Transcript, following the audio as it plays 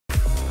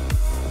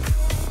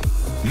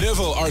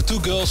Nervo are two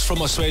girls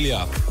from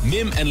Australia,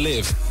 Mim and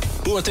Liv,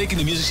 who are taking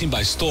the music scene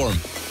by storm.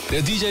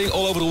 They're DJing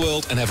all over the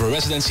world and have a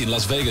residency in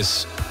Las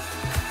Vegas.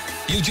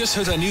 You just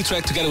heard a new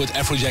track together with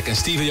Afrojack and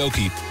Steve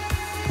Aoki.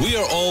 We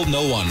Are All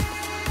No One,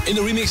 in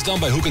the remix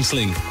done by Hook and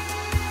Sling.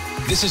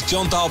 This is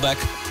John Thalbeck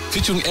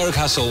featuring Eric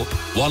Hassel,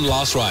 One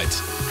Last Ride.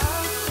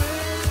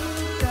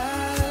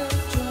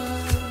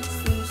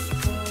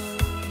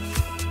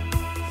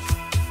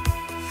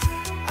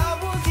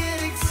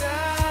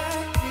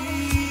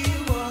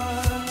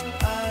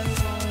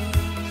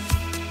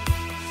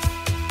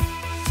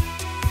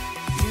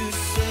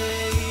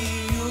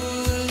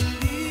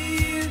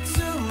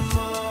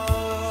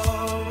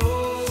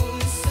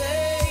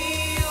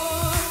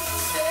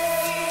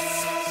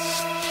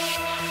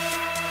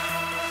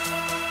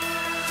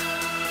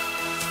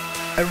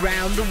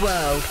 Around the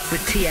World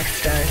with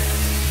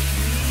Tiesto.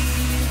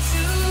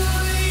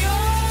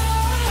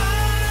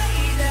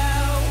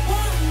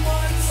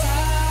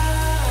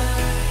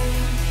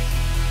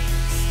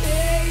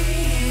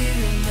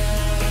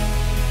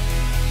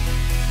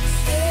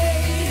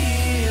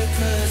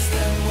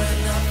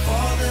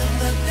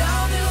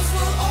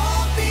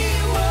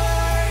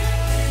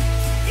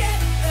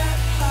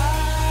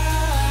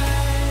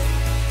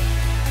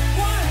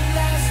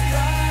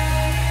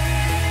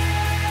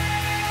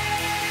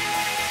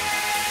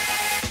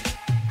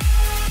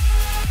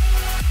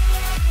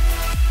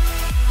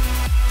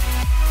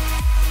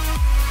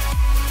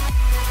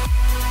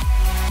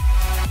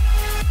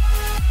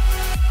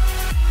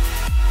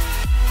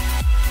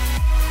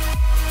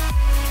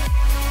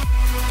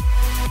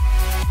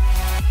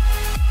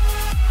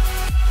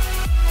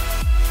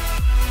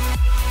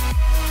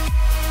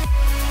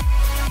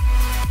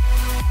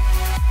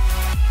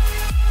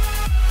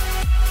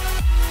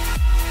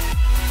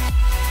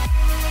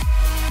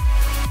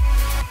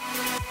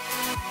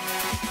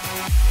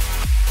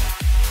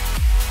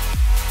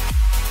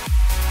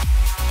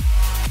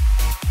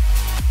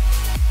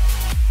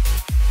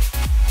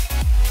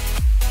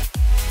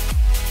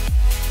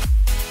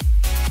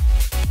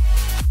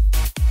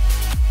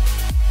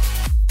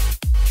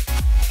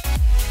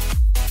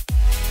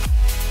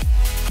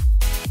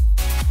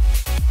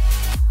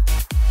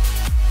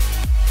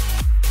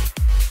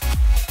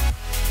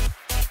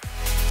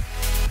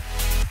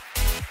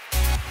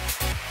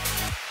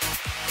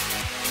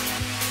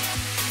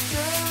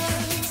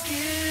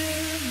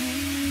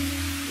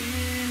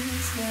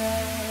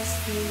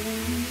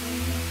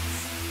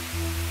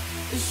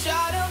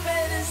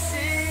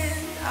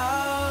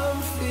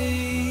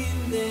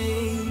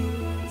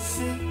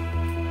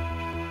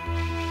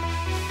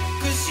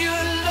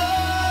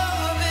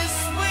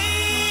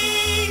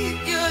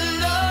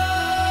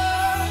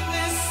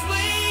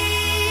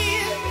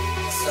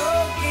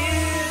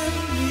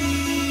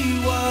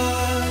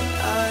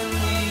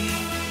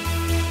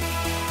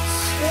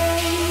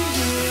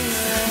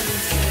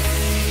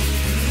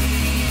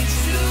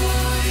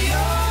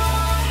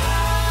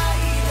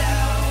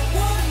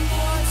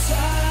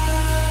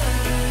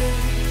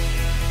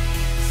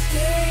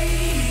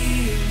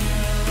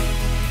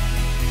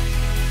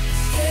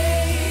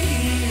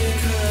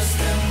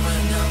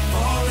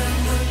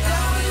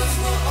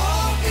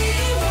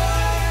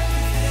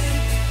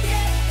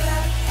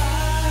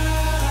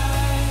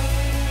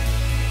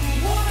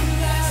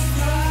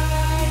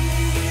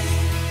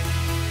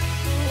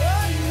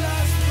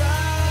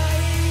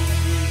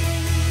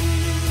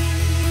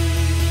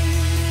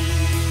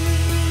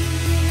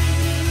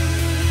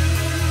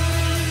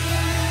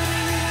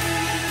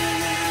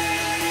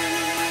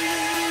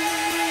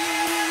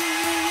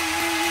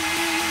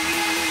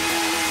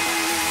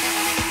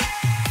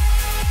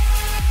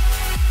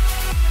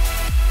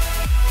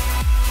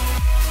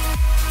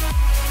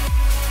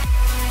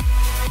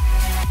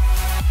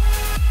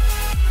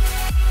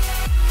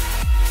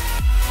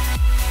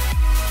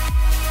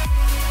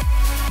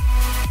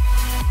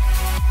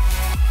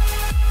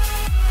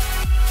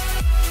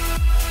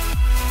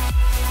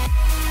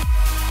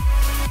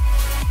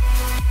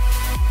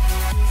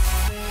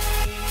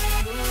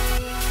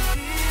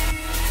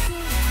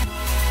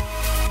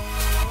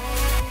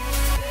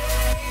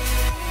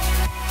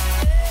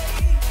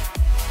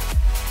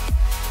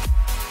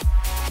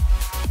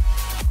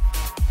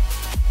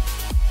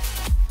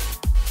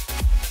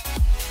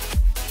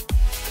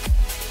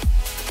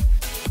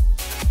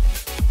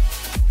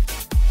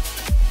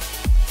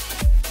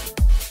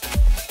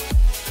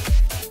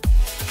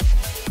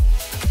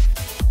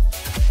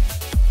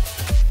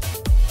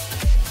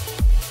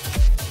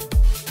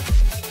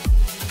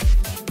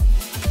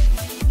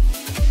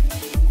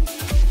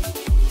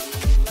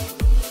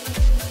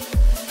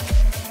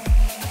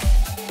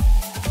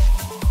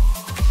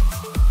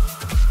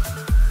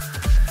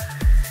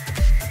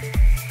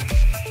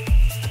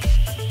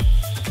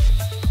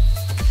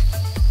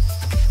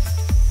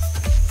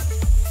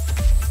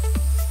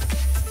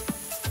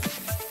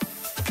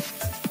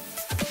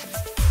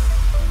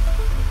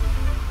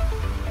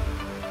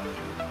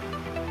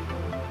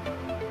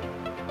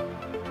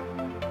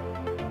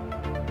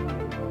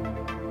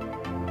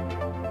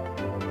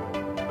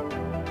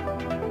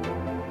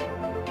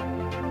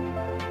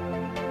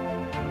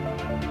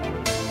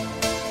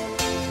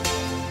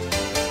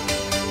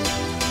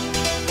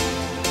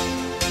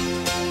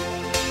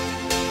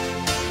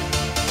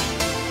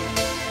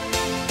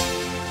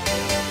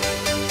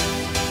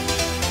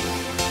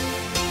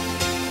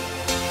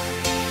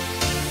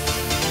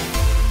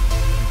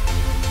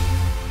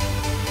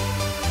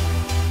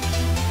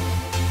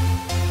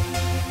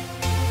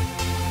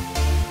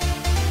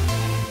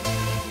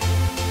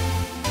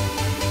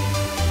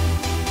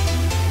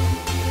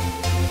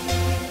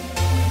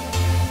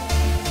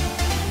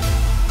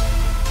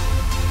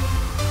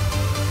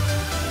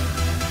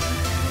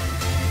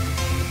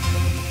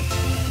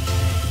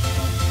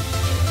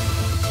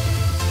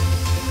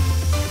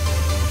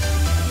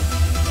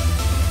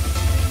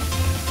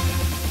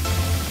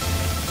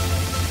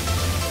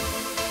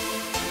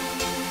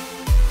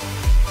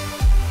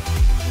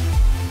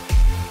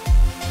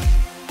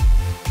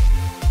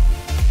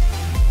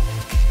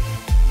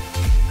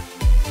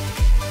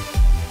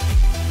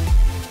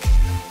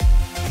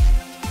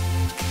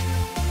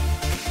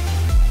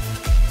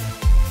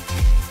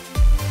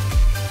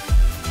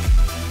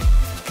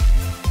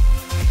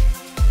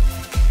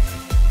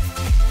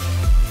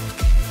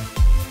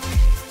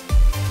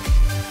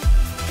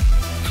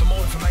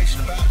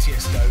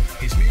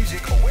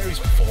 music or where he's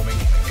performing,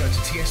 go to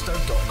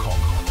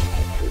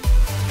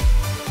tiesto.com.